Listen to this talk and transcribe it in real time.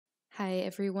Hi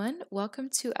everyone, welcome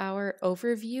to our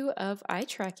overview of eye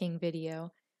tracking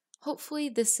video. Hopefully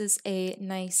this is a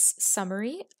nice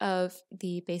summary of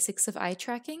the basics of eye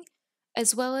tracking,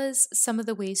 as well as some of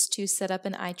the ways to set up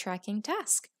an eye tracking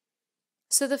task.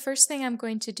 So the first thing I'm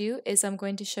going to do is I'm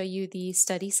going to show you the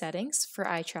study settings for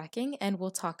eye tracking, and we'll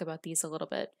talk about these a little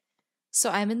bit. So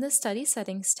I'm in the Study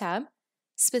Settings tab.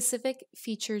 Specific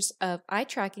features of eye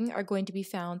tracking are going to be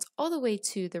found all the way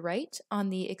to the right on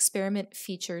the Experiment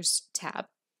Features tab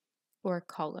or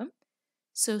column.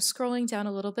 So scrolling down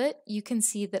a little bit, you can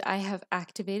see that I have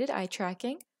activated eye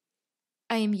tracking.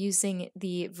 I am using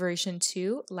the version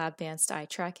 2 Labvanced eye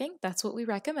tracking. That's what we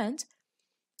recommend.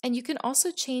 And you can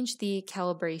also change the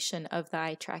calibration of the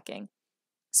eye tracking.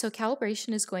 So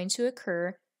calibration is going to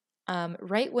occur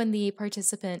right when the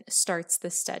participant starts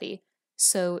the study.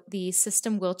 So the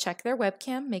system will check their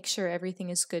webcam, make sure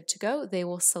everything is good to go. They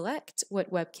will select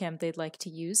what webcam they'd like to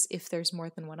use if there's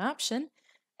more than one option,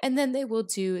 and then they will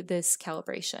do this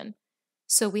calibration.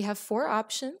 So we have 4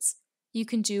 options. You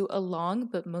can do a long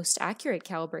but most accurate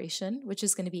calibration, which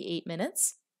is going to be 8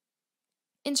 minutes,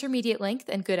 intermediate length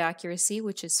and good accuracy,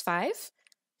 which is 5,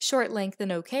 short length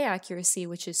and okay accuracy,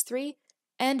 which is 3,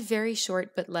 and very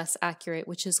short but less accurate,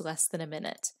 which is less than a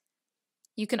minute.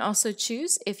 You can also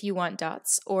choose if you want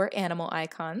dots or animal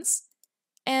icons.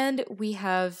 And we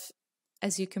have,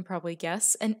 as you can probably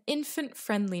guess, an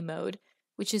infant-friendly mode,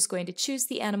 which is going to choose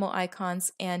the animal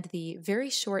icons and the very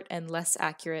short and less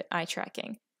accurate eye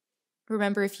tracking.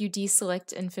 Remember, if you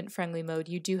deselect infant-friendly mode,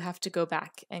 you do have to go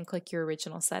back and click your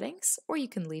original settings, or you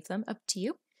can leave them, up to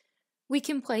you. We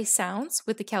can play sounds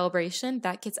with the calibration.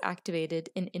 That gets activated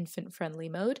in infant-friendly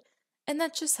mode, and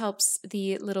that just helps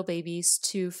the little babies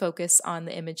to focus on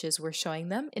the images we're showing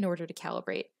them in order to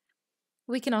calibrate.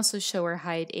 We can also show or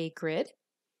hide a grid.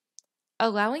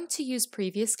 Allowing to use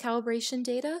previous calibration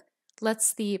data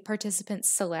lets the participants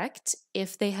select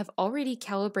if they have already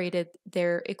calibrated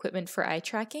their equipment for eye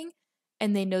tracking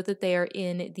and they know that they are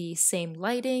in the same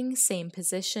lighting, same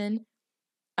position.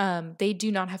 They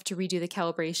do not have to redo the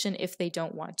calibration if they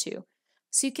don't want to.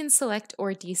 So you can select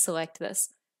or deselect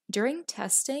this. During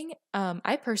testing,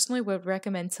 I personally would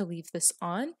recommend to leave this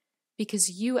on because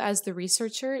you as the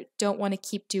researcher don't want to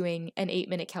keep doing an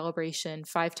 8-minute calibration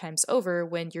 5 times over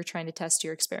when you're trying to test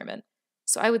your experiment.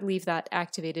 So I would leave that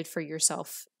activated for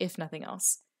yourself, if nothing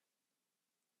else.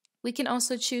 We can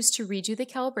also choose to redo the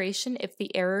calibration if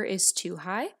the error is too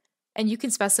high, and you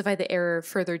can specify the error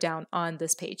further down on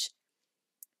this page.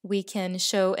 We can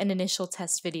show an initial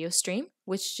test video stream,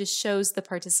 which just shows the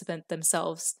participant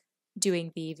themselves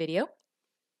doing the video.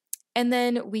 And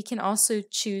then we can also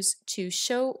choose to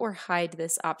show or hide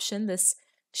this option, this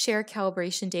share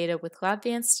calibration data with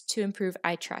Labvanced to improve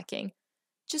eye tracking.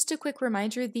 Just a quick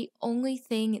reminder, the only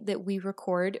thing that we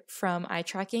record from eye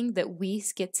tracking that we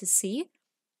get to see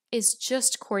is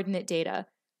just coordinate data.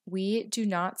 We do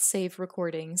not save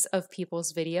recordings of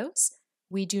people's videos.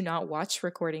 We do not watch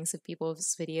recordings of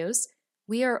people's videos.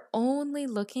 We are only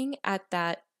looking at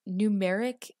that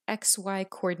numeric XY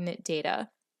coordinate data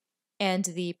and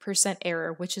the percent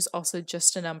error, which is also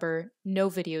just a number.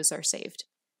 No videos are saved.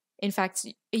 In fact,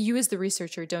 you as the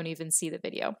researcher don't even see the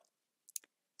video.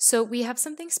 So we have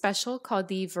something special called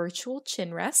the virtual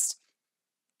chin rest.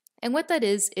 And what that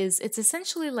is it's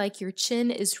essentially like your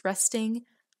chin is resting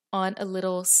on a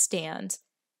little stand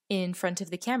in front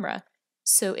of the camera.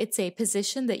 So it's a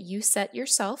position that you set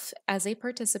yourself as a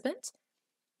participant,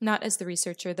 not as the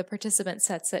researcher. The participant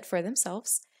sets it for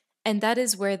themselves, and that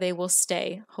is where they will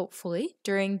stay, hopefully,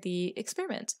 during the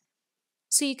experiment.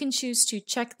 So you can choose to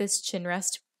check this chin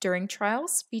rest during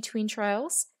trials, between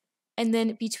trials, and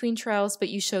then between trials, but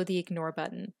you show the ignore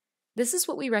button. This is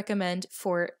what we recommend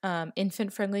for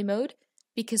infant-friendly mode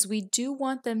because we do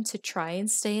want them to try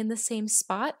and stay in the same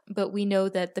spot, but we know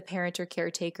that the parent or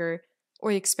caretaker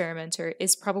or the experimenter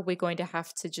is probably going to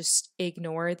have to just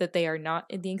ignore that they are not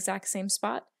in the exact same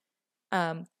spot.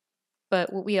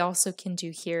 But what we also can do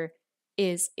here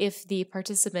is if the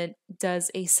participant does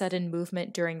a sudden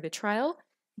movement during the trial,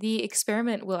 the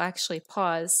experiment will actually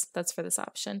pause. That's for this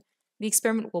option. The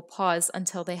experiment will pause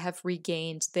until they have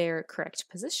regained their correct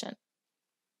position.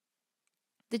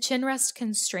 The chin rest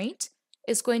constraint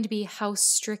is going to be how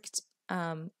strict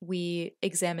we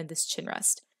examine this chin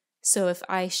rest. So if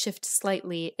I shift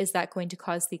slightly, is that going to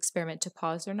cause the experiment to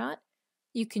pause or not?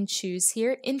 You can choose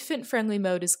here. Infant-friendly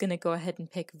mode is going to go ahead and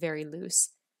pick very loose.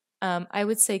 I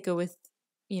would say go with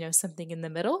something in the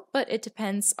middle, but it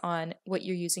depends on what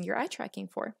you're using your eye tracking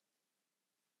for.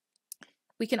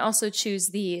 We can also choose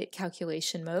the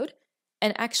calculation mode,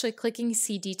 and actually clicking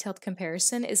See Detailed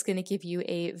Comparison is going to give you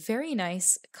a very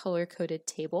nice color-coded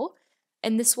table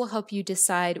and this will help you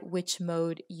decide which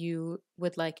mode you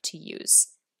would like to use.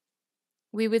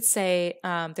 We would say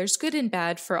there's good and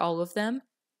bad for all of them,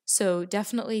 so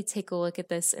definitely take a look at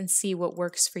this and see what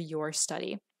works for your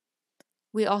study.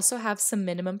 We also have some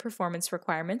minimum performance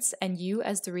requirements, and you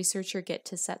as the researcher get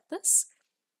to set this.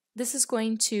 This is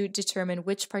going to determine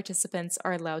which participants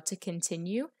are allowed to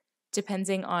continue,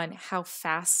 depending on how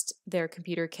fast their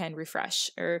computer can refresh,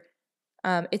 or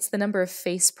it's the number of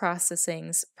face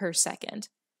processings per second.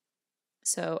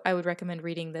 So I would recommend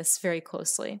reading this very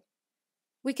closely.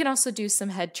 We can also do some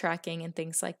head tracking and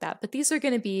things like that, but these are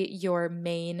going to be your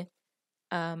main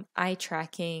eye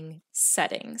tracking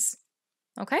settings.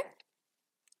 Okay?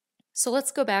 So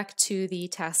let's go back to the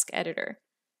task editor.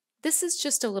 This is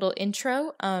just a little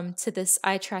intro to this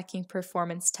eye tracking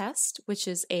performance test, which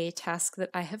is a task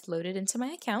that I have loaded into my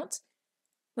account.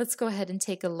 Let's go ahead and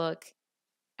take a look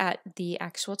at the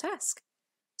actual task.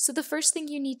 So the first thing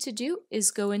you need to do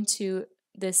is go into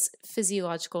this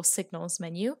physiological signals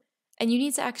menu, and you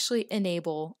need to actually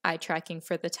enable eye tracking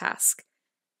for the task.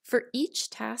 For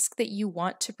each task that you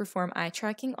want to perform eye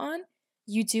tracking on,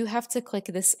 you do have to click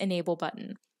this enable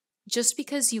button. Just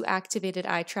because you activated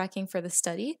eye tracking for the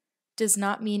study does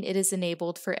not mean it is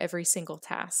enabled for every single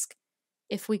task.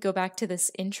 If we go back to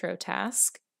this intro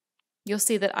task, you'll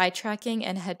see that eye tracking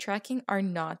and head tracking are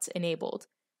not enabled,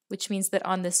 which means that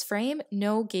on this frame,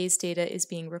 no gaze data is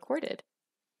being recorded.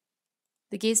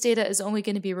 The gaze data is only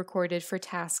going to be recorded for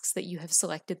tasks that you have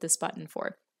selected this button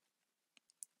for.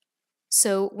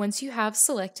 So once you have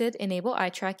selected Enable Eye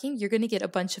Tracking, you're going to get a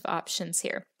bunch of options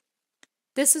here.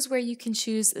 This is where you can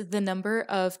choose the number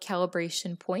of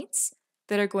calibration points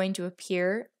that are going to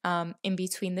appear in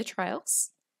between the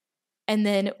trials, and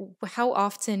then how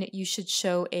often you should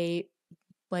show a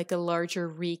larger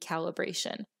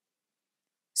recalibration.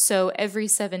 So every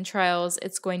 7 trials,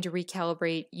 it's going to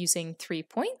recalibrate using 3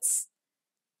 points,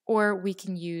 or we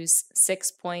can use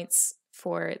 6 points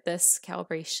for this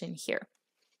calibration here.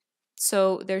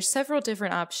 So there's several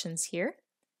different options here.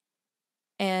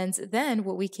 And then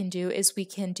what we can do is we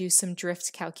can do some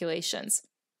drift calculations.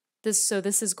 This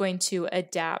is going to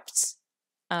adapt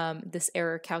this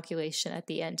error calculation at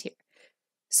the end here.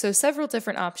 So several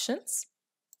different options,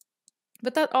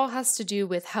 but that all has to do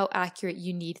with how accurate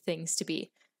you need things to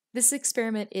be. This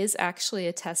experiment is actually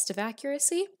a test of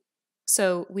accuracy,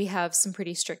 so we have some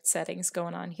pretty strict settings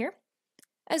going on here.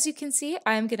 As you can see,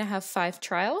 I'm going to have 5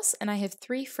 trials, and I have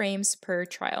 3 frames per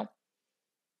trial.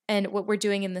 And what we're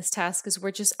doing in this task is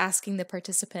we're just asking the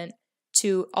participant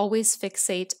to always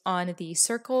fixate on the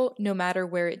circle no matter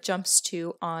where it jumps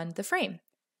to on the frame.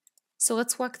 So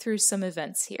let's walk through some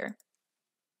events here.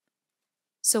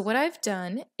 So what I've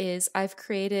done is I've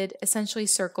created essentially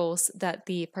circles that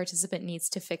the participant needs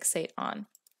to fixate on.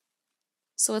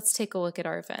 So let's take a look at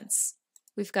our events.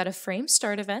 We've got a frame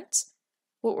start event.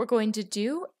 What we're going to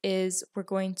do is we're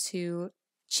going to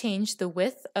change the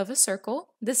width of a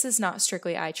circle. This is not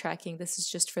strictly eye tracking, this is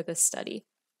just for this study.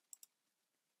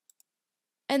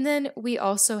 And then we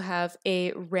also have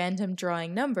a random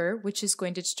drawing number, which is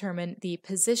going to determine the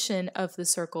position of the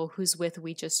circle whose width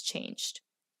we just changed.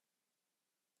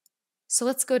 So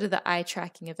let's go to the eye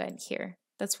tracking event here.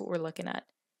 That's what we're looking at.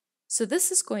 So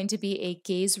this is going to be a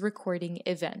gaze recording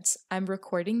event. I'm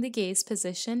recording the gaze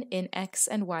position in X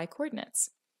and Y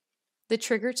coordinates. The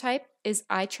trigger type is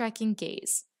eye tracking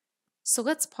gaze. So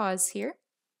let's pause here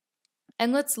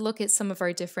and let's look at some of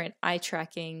our different eye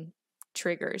tracking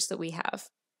triggers that we have.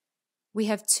 We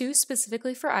have 2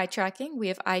 specifically for eye tracking. We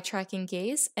have eye tracking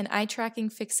gaze and eye tracking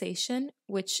fixation,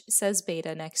 which says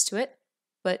beta next to it,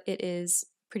 but it is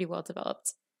pretty well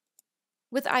developed.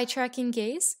 With eye tracking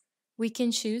gaze, we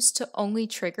can choose to only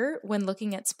trigger when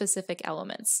looking at specific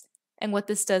elements. And what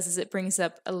this does is it brings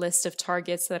up a list of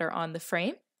targets that are on the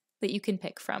frame that you can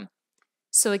pick from.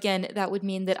 So again, that would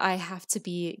mean that I have to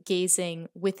be gazing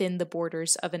within the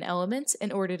borders of an element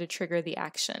in order to trigger the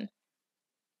action.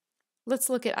 Let's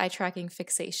look at eye tracking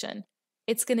fixation.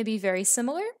 It's going to be very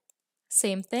similar,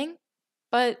 same thing,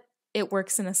 but it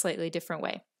works in a slightly different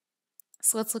way.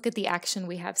 So let's look at the action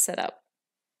we have set up.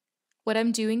 What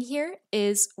I'm doing here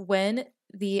is when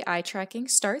the eye tracking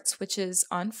starts, which is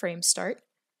on frame start,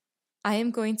 I am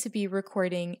going to be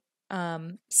recording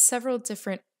several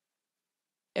different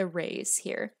arrays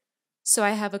here. So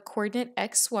I have a coordinate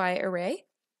XY array,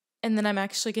 and then I'm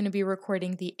actually going to be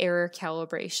recording the error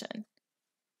calibration.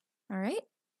 All right.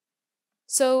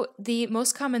 So the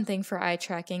most common thing for eye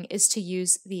tracking is to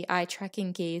use the eye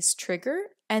tracking gaze trigger,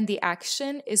 and the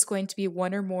action is going to be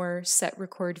one or more set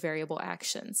record variable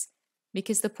actions,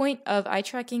 because the point of eye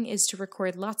tracking is to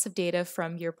record lots of data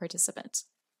from your participant.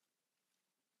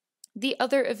 The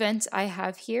other event I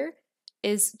have here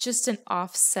is just an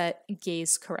offset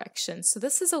gaze correction. So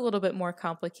this is a little bit more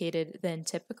complicated than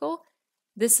typical.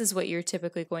 This is what you're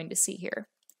typically going to see here.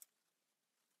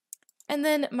 And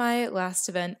then my last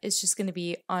event is just going to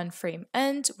be on frame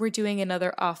end. We're doing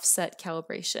another offset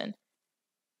calibration.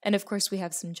 And of course, we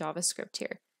have some JavaScript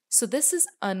here. So this is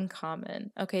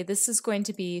uncommon. Okay, this is going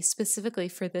to be specifically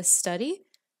for this study.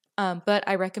 But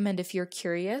I recommend if you're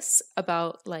curious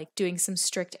about like doing some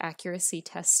strict accuracy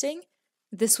testing,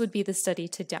 this would be the study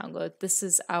to download. This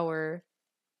is our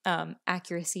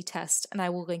accuracy test, and I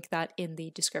will link that in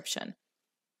the description.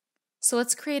 So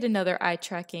let's create another eye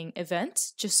tracking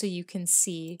event just so you can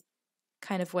see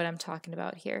kind of what I'm talking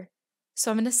about here.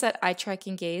 So I'm going to set eye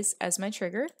tracking gaze as my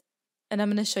trigger, and I'm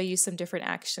going to show you some different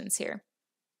actions here.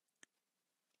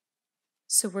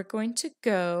 So we're going to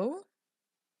go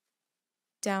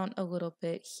down a little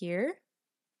bit here.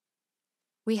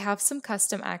 We have some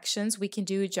custom actions. We can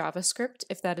do JavaScript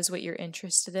if that is what you're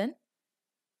interested in.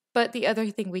 But the other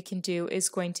thing we can do is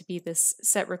going to be this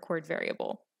set record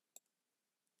variable.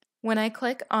 When I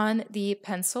click on the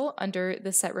pencil under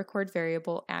the set record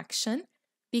variable action,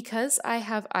 because I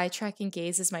have eye tracking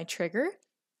gaze as my trigger,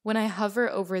 when I hover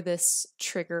over this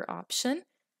trigger option,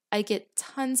 I get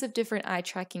tons of different eye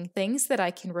tracking things that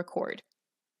I can record.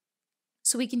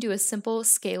 So we can do a simple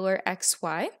scalar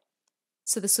XY.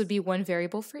 So this would be one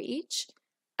variable for each.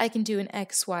 I can do an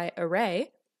XY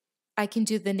array. I can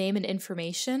do the name and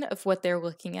information of what they're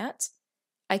looking at.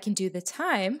 I can do the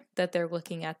time that they're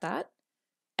looking at that.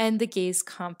 And the gaze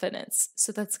confidence.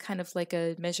 So that's kind of like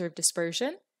a measure of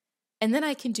dispersion. And then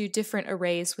I can do different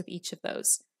arrays with each of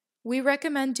those. We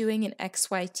recommend doing an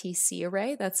XYTC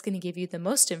array. That's going to give you the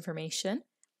most information.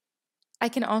 I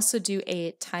can also do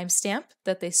a timestamp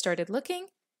that they started looking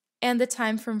and the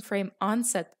time from frame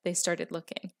onset that they started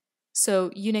looking. So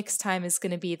Unix time is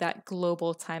going to be that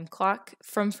global time clock.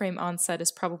 From frame onset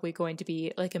is probably going to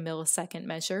be like a millisecond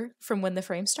measure from when the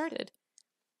frame started.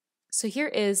 So here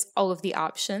is all of the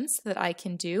options that I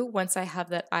can do once I have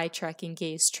that eye tracking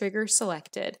gaze trigger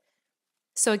selected.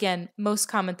 So again, most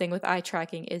common thing with eye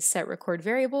tracking is set record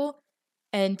variable,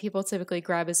 and people typically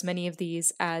grab as many of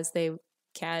these as they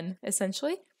can,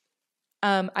 essentially.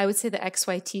 I would say the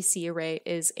XYTC array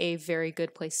is a very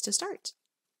good place to start.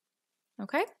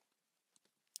 Okay,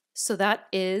 so that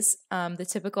is the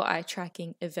typical eye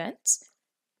tracking event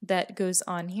that goes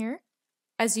on here.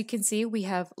 As you can see, we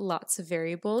have lots of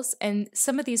variables, and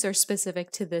some of these are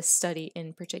specific to this study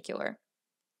in particular.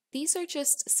 These are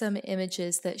just some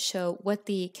images that show what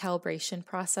the calibration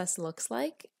process looks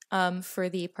like for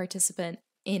the participant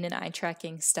in an eye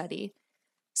tracking study.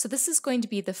 So this is going to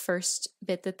be the first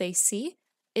bit that they see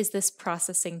is this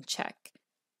processing check.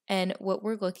 And what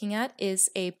we're looking at is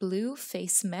a blue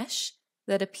face mesh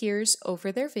that appears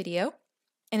over their video,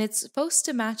 and it's supposed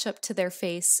to match up to their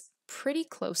face pretty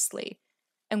closely.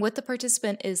 And what the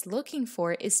participant is looking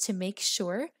for is to make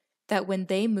sure that when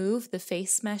they move, the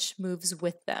face mesh moves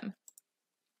with them.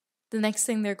 The next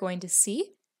thing they're going to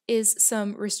see is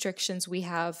some restrictions we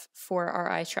have for our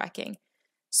eye tracking.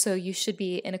 So you should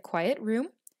be in a quiet room,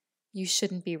 you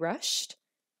shouldn't be rushed,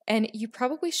 and you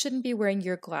probably shouldn't be wearing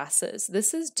your glasses.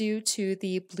 This is due to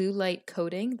the blue light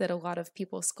coating that a lot of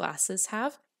people's glasses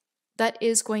have. That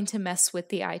is going to mess with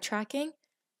the eye tracking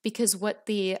because what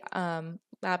the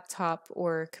laptop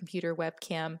or computer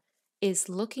webcam is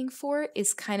looking for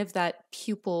is kind of that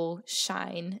pupil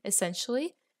shine,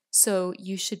 essentially. So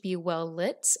you should be well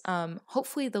lit.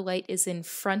 Hopefully the light is in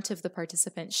front of the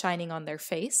participant shining on their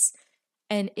face,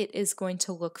 and it is going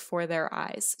to look for their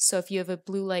eyes. So if you have a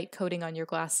blue light coating on your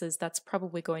glasses, that's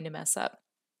probably going to mess up.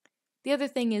 The other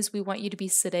thing is we want you to be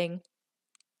sitting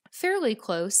fairly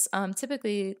close,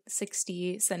 typically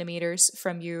 60 centimeters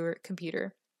from your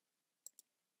computer.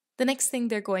 The next thing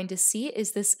they're going to see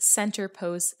is this center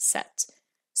pose set.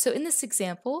 So in this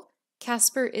example,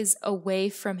 Casper is away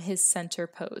from his center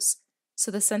pose. So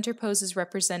the center pose is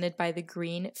represented by the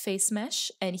green face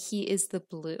mesh, and he is the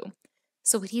blue.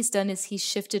 So what he's done is he's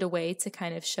shifted away to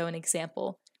kind of show an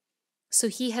example. So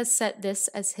he has set this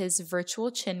as his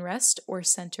virtual chin rest or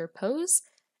center pose,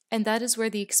 and that is where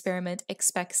the experiment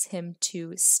expects him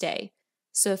to stay.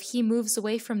 So if he moves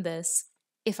away from this,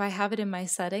 if I have it in my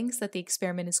settings that the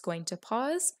experiment is going to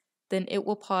pause, then it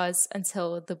will pause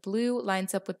until the blue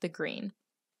lines up with the green.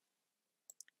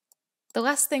 The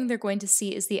last thing they're going to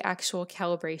see is the actual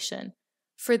calibration.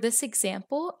 For this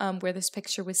example, where this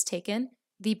picture was taken,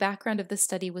 the background of the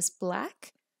study was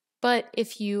black, but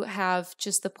if you have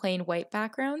just the plain white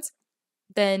backgrounds,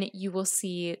 then you will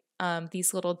see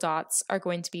these little dots are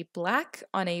going to be black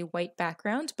on a white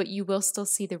background, but you will still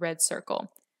see the red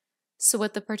circle. So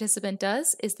what the participant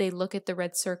does is they look at the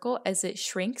red circle as it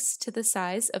shrinks to the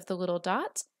size of the little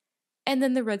dot, and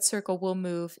then the red circle will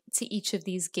move to each of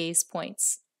these gaze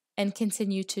points and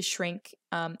continue to shrink.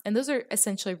 And those are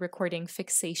essentially recording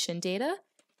fixation data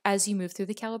as you move through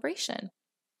the calibration.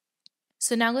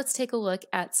 So now let's take a look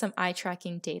at some eye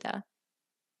tracking data.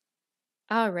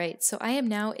 All right, so I am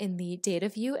now in the Data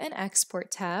View and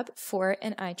Export tab for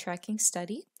an eye tracking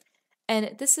study.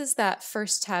 And this is that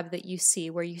first tab that you see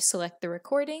where you select the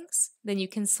recordings, then you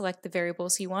can select the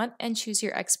variables you want and choose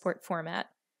your export format.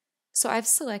 So I've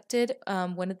selected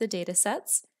one of the data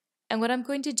sets, and what I'm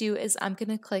going to do is I'm going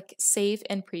to click Save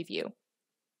and Preview.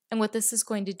 And what this is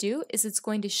going to do is it's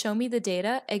going to show me the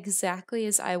data exactly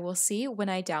as I will see when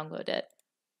I download it.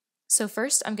 So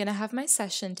first I'm going to have my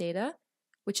session data,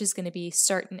 which is going to be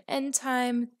start and end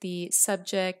time, the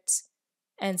subject,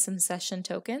 and some session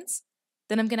tokens.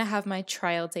 Then I'm going to have my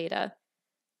trial data.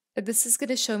 This is going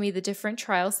to show me the different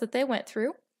trials that they went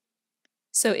through.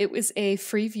 So it was a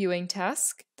free viewing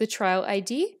task, the trial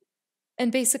ID,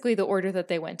 and basically the order that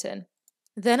they went in.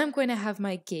 Then I'm going to have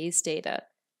my gaze data,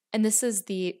 and this is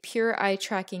the pure eye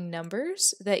tracking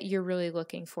numbers that you're really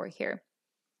looking for here.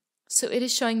 So it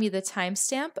is showing me the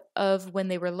timestamp of when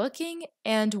they were looking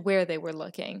and where they were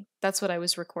looking. That's what I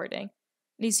was recording.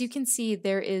 And as you can see,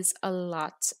 there is a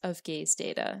lot of gaze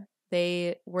data.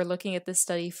 They were looking at this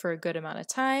study for a good amount of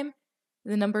time.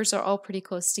 The numbers are all pretty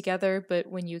close together, but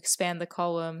when you expand the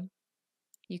column,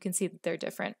 you can see that they're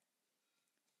different.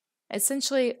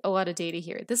 Essentially, a lot of data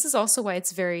here. This is also why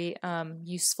it's very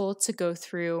useful to go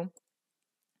through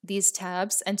these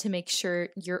tabs and to make sure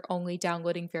you're only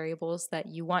downloading variables that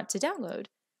you want to download.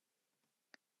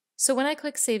 So when I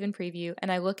click Save and Preview and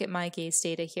I look at my gaze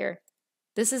data here,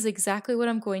 this is exactly what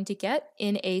I'm going to get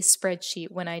in a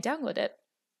spreadsheet when I download it.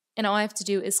 And all I have to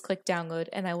do is click Download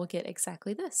and I will get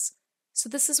exactly this. So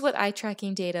this is what eye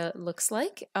tracking data looks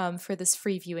like for this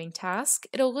free viewing task.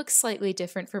 It'll look slightly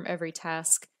different from every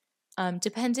task,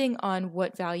 depending on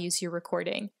what values you're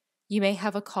recording. You may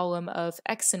have a column of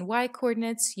X and Y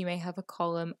coordinates, you may have a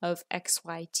column of X,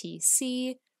 Y, T,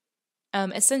 C.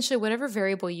 Essentially, whatever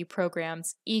variable you programmed,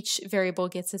 each variable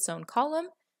gets its own column,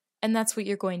 and that's what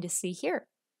you're going to see here.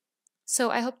 So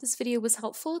I hope this video was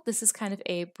helpful. This is kind of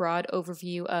a broad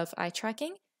overview of eye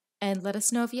tracking, and let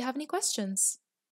us know if you have any questions.